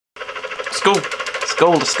Let's go. Let's go.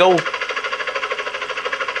 Let's go. We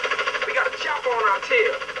got a chopper on our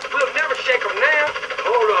tail. We'll never shake them now.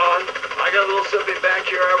 Hold on. I got a little something back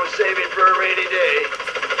here I was saving for a rainy day.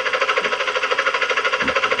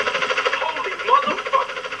 Holy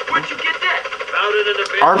motherfucker. Where'd you get that? Found it in the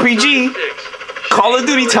bin. RPG. Call of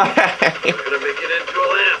Duty time. Gonna make it into a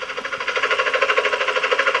lamp.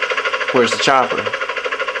 Where's the chopper?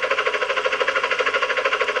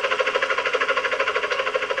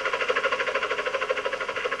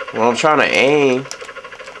 Well, I'm trying to aim.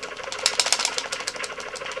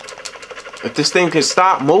 If this thing could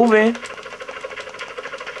stop moving.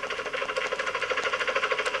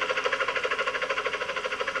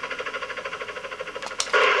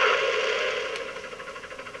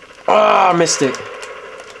 Oh, I missed it.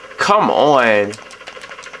 Come on.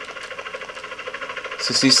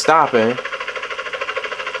 Since he's stopping.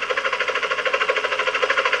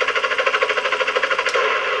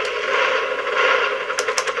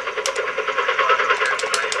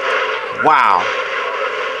 Wow.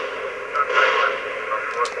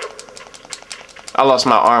 I lost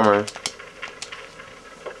my armor.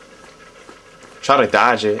 Try to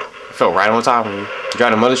dodge it. It fell right on top of me.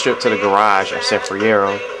 Drive the mothership to the garage of San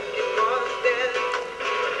Fierro.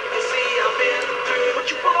 What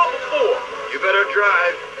you pull over for? You better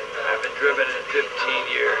drive. I haven't driven in 15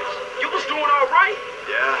 years. You was doing all right?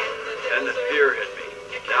 Yeah, then the fear hit me.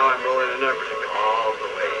 Now I'm rolling an everything all the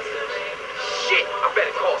way. Shit, I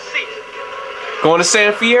better call Caesar. Going to San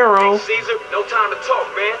Fierro. Caesar, no time to talk,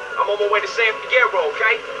 man. I'm on my way to San Fierro,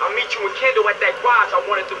 okay? I'll meet you and Kendall at that garage I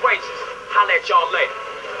wanted the races. Holla at y'all later.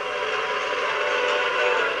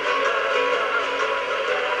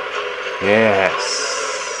 Yes.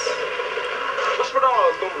 What's with all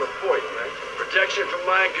aluminum foil, man? Protection from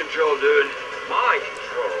mind control, dude. Mind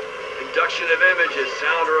control. Induction of images,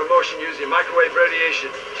 sound, or emotion using microwave radiation.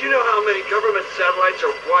 Do you know how many government satellites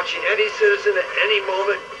are watching any citizen at any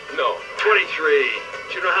moment? No. 23.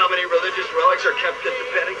 Do you know how many religious relics are kept at the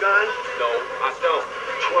Pentagon? No, I don't.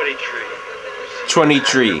 23.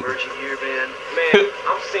 23. Emerging here, man. Man,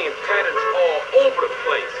 I'm seeing patterns all over the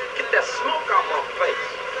place. Get that smoke out my face.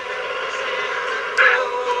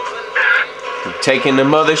 Taking the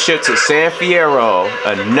mothership to San Fierro,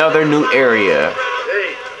 another new area.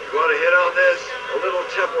 Hey, you want to hit on this? A little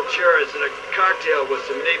temple chairs and a cocktail with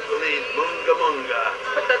some Nepalese munga munga.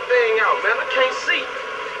 Put that thing out, man. I can't see.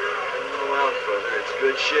 Go out, brother. It's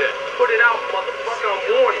good shit. Put it out, motherfucker. I'm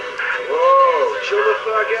warning you. Whoa, chill the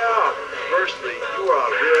fuck out. Firstly, you are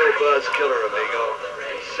a real buzz killer, amigo.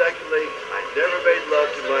 And secondly, I never made love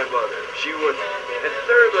to my mother. She wouldn't. And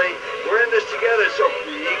thirdly, we're in this together, so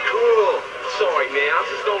be cool. Sorry, man. I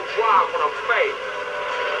just don't drive when I'm faded.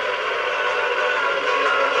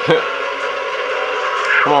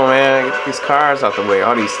 Come on, man. Get these cars out the way.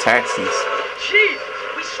 All these taxis. Jesus,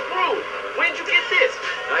 we screwed. When'd you get this?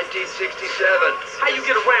 1967. How you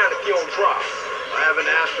get around if you don't drive? I have an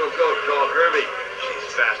astral goat called Herbie.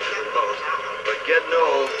 She's faster than most, but getting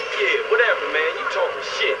old. Yeah, whatever, man. You talking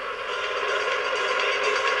shit.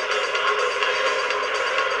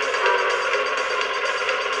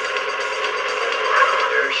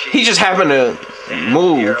 There she He just happened to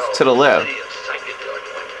move to the left. Man,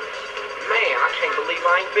 I can't believe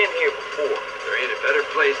I ain't been here before. There ain't a better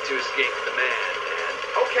place to escape the man, man.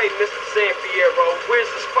 Okay, Mr. San Fierro,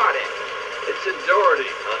 where's the spot at? It's in Doherty,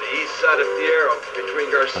 on the east side of Fierro,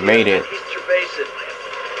 between Garcia I made it. and Easter Basin.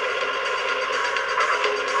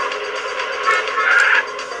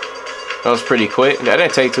 That was pretty quick. That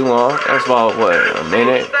didn't take too long. That was about, what, a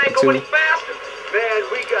minute This thing or go any two? faster? Man,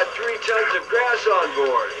 we got 3 tons of grass on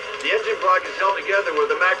board. The engine block is held together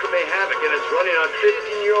with a macrame havoc, and it's running on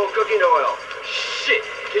 15-year-old cooking oil. Shit,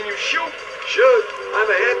 can you shoot? Shoot, I'm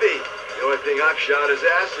a hippie. The only thing I've shot is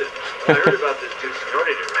acid. I heard about this dude's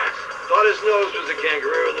snorting once. Thought his nose was a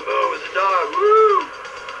kangaroo and the moon was a dog. Woo!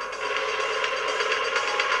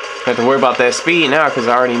 Have to worry about that speed now because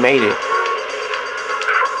I already made it.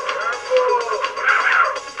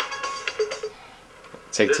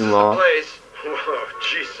 Take This too is long. the place. Whoa,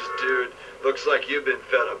 Jesus, dude. Looks like you've been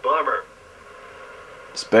fed a bummer.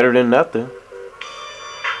 It's better than nothing.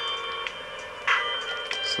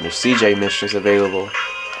 Some there's CJ missions available.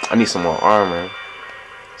 I need some more armor.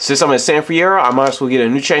 Since I'm in San Fierro, I might as well get a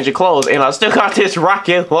new change of clothes, and I still got this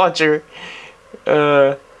rocket launcher.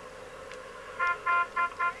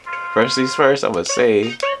 First things first, I'm gonna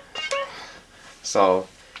save. So,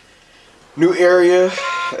 new area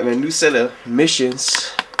and a new set of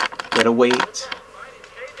missions. Gotta wait.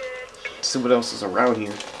 See what else is around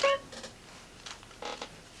here.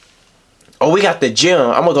 Oh, we got the gym.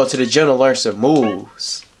 I'm gonna go to the gym to learn some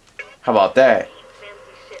moves. How about that?